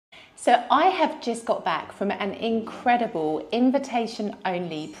So I have just got back from an incredible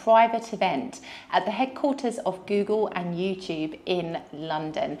invitation-only private event at the headquarters of Google and YouTube in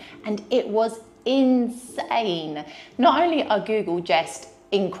London, and it was insane. Not only are Google just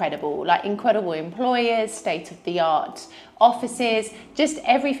incredible, like incredible employers, state-of-the-art offices, just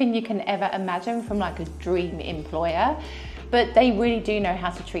everything you can ever imagine from like a dream employer, but they really do know how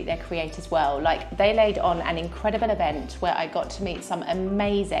to treat their creators well. Like, they laid on an incredible event where I got to meet some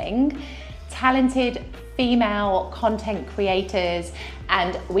amazing, talented female content creators,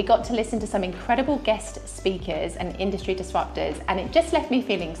 and we got to listen to some incredible guest speakers and industry disruptors, and it just left me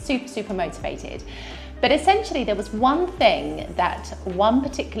feeling super motivated. But essentially there was one thing that one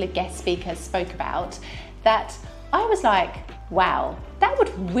particular guest speaker spoke about that I was like, wow, that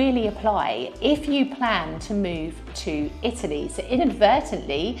would really apply if you plan to move to Italy. So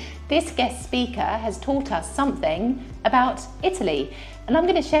inadvertently, this guest speaker has taught us something about Italy, and I'm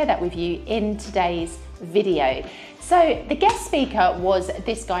going to share that with you in today's video. So the guest speaker was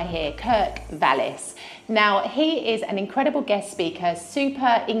this guy here, Kirk Vallis. Now, he is an incredible guest speaker,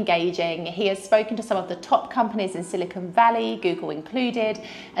 super engaging. He has spoken to some of the top companies in Silicon Valley, Google included,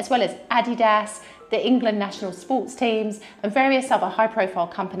 as well as Adidas, the England national sports teams, and various other high-profile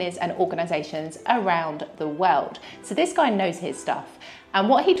companies and organizations around the world. So this guy knows his stuff. And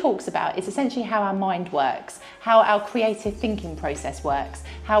what he talks about is essentially how our mind works, how our creative thinking process works,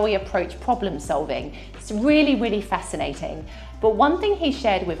 how we approach problem solving. It's really fascinating. But one thing he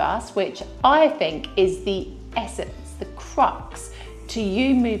shared with us, which I think is the essence, the crux to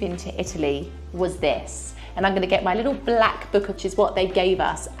you moving to Italy, was this. And I'm going to get my little black book, which is what they gave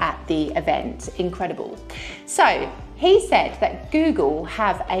us at the event. Incredible. So he said that Google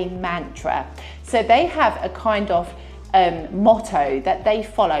have a mantra. So they have a kind of motto that they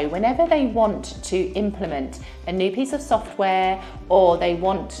follow whenever they want to implement a new piece of software, or they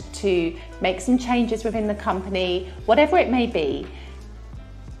want to make some changes within the company, whatever it may be.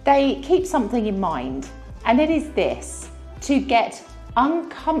 They keep something in mind, and it is this: to get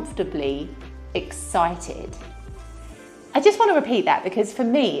uncomfortably excited. I just want to repeat that, because for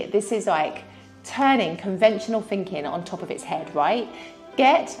me, this is like turning conventional thinking on top of its head, right?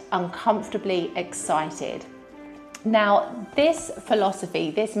 Get uncomfortably excited. Now, this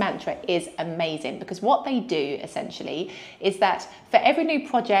philosophy, this mantra is amazing, because what they do essentially is that for every new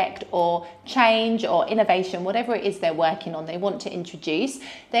project or change or innovation, whatever it is they're working on, they want to introduce,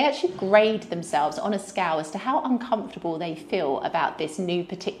 they actually grade themselves on a scale as to how uncomfortable they feel about this new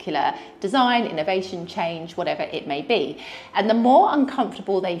particular design, innovation, change, whatever it may be. And the more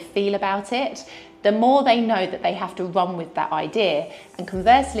uncomfortable they feel about it, the more they know that they have to run with that idea. And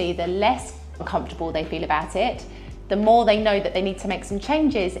conversely, the less uncomfortable they feel about it, the more they know that they need to make some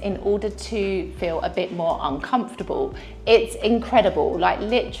changes in order to feel a bit more uncomfortable. It's incredible. Like,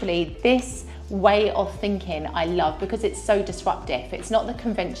 literally, this way of thinking I love, because it's so disruptive. It's not the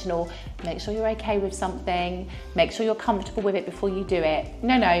conventional, make sure you're okay with something, make sure you're comfortable with it before you do it.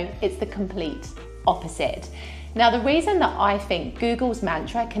 No, it's the complete opposite. Now, the reason that I think Google's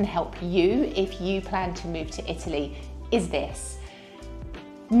mantra can help you if you plan to move to Italy is this.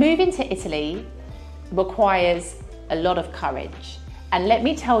 Moving to Italy requires a lot of courage. And let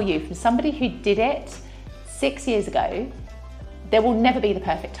me tell you, from somebody who did it 6 years ago, there will never be the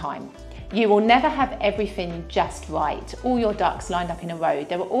perfect time. You will never have everything just right, all your ducks lined up in a row.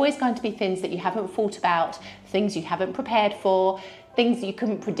 There are always going to be things that you haven't thought about, things you haven't prepared for, things that you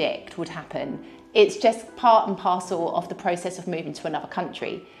couldn't predict would happen. It's just part and parcel of the process of moving to another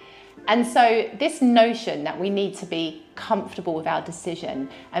country. And so this notion that we need to be comfortable with our decision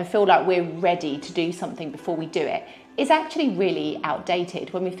and feel like we're ready to do something before we do it is actually really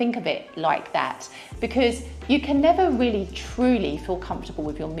outdated when we think of it like that, because you can never really truly feel comfortable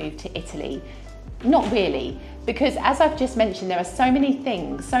with your move to Italy. Not really, because as I've just mentioned, there are so many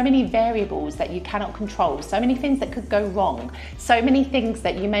things, so many variables that you cannot control, so many things that could go wrong, so many things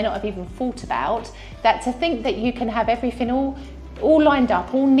that you may not have even thought about, that to think that you can have everything all lined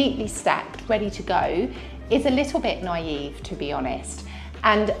up, all neatly stacked, ready to go, is a little bit naive, to be honest.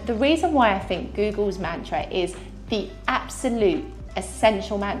 And the reason why I think Google's mantra is the absolute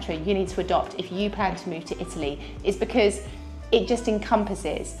essential mantra you need to adopt if you plan to move to Italy is because it just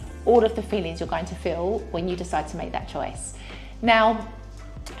encompasses all of the feelings you're going to feel when you decide to make that choice. Now,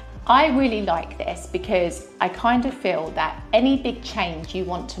 I really like this because I kind of feel that any big change you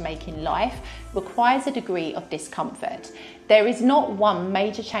want to make in life requires a degree of discomfort. There is not one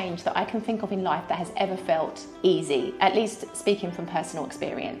major change that I can think of in life that has ever felt easy, at least speaking from personal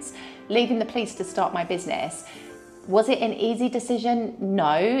experience. Leaving the police to start my business, was it an easy decision?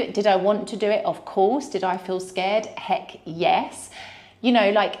 No. Did I want to do it? Of course. Did I feel scared? Heck yes. You know,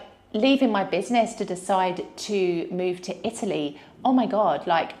 like, leaving my business to decide to move to Italy, oh my God,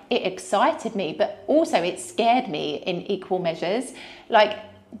 like it excited me, but also it scared me in equal measures. Like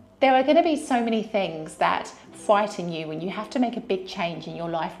there are going to be so many things that frighten you when you have to make a big change in your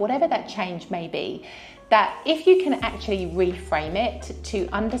life, whatever that change may be, that if you can actually reframe it to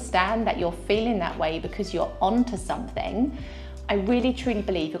understand that you're feeling that way because you're onto something, I really truly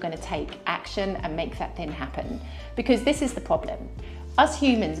believe you're going to take action and make that thing happen. Because this is the problem. Us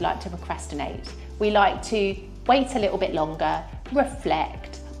humans like to procrastinate. We like to wait a little bit longer,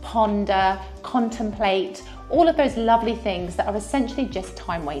 reflect, ponder, contemplate, all of those lovely things that are essentially just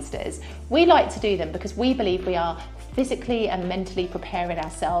time wasters. We like to do them because we believe we are physically and mentally preparing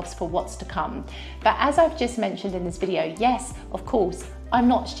ourselves for what's to come. But as I've just mentioned in this video, yes, of course, I'm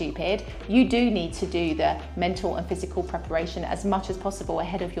not stupid. You do need to do the mental and physical preparation as much as possible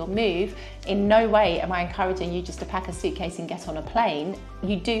ahead of your move. In no way am I encouraging you just to pack a suitcase and get on a plane.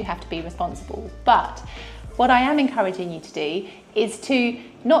 You do have to be responsible. But what I am encouraging you to do is to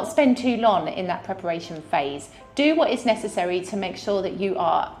not spend too long in that preparation phase. Do what is necessary to make sure that you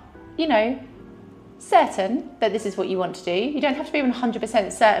are, certain that this is what you want to do. You don't have to be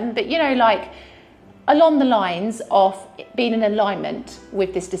 100% certain, but like along the lines of being in alignment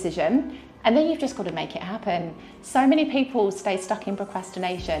with this decision, and then you've just got to make it happen. So many people stay stuck in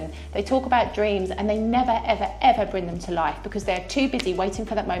procrastination. They talk about dreams and they never, ever, ever bring them to life because they're too busy waiting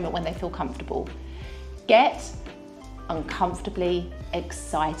for that moment when they feel comfortable. Get uncomfortably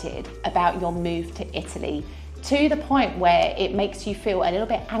excited about your move to Italy, to the point where it makes you feel a little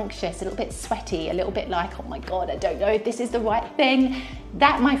bit anxious, a little bit sweaty, a little bit like, oh my God, I don't know if this is the right thing.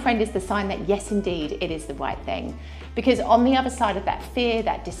 That, my friend, is the sign that yes, indeed, it is the right thing. Because on the other side of that fear,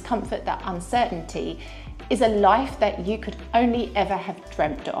 that discomfort, that uncertainty is a life that you could only ever have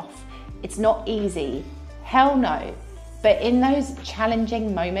dreamt of. It's not easy, hell no. But in those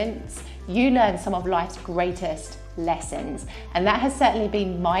challenging moments, you learn some of life's greatest lessons. And that has certainly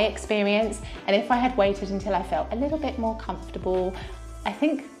been my experience. And if I had waited until I felt a little bit more comfortable, I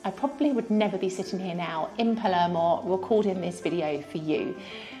think I probably would never be sitting here now in Palermo recording this video for you.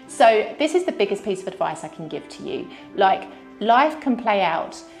 So this is the biggest piece of advice I can give to you. Like, life can play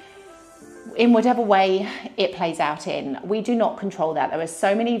out in whatever way it plays out in. We do not control that. There are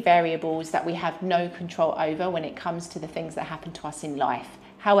so many variables that we have no control over when it comes to the things that happen to us in life.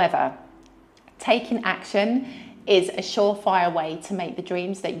 However, taking action is a surefire way to make the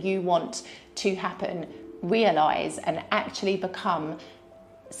dreams that you want to happen realize and actually become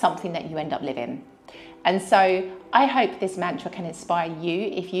something that you end up living. And so I hope this mantra can inspire you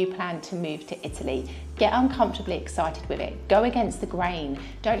if you plan to move to Italy. Get uncomfortably excited with it. Go against the grain.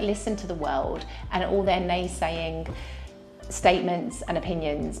 Don't listen to the world and all their naysaying statements and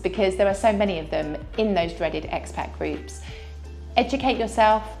opinions, because there are so many of them in those dreaded expat groups. Educate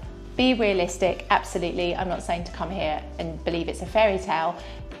yourself. Be realistic, absolutely. I'm not saying to come here and believe it's a fairy tale,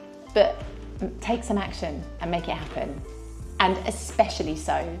 but take some action and make it happen. And especially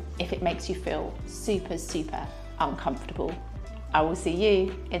so if it makes you feel super, super uncomfortable. I will see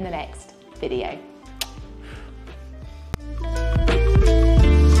you in the next video.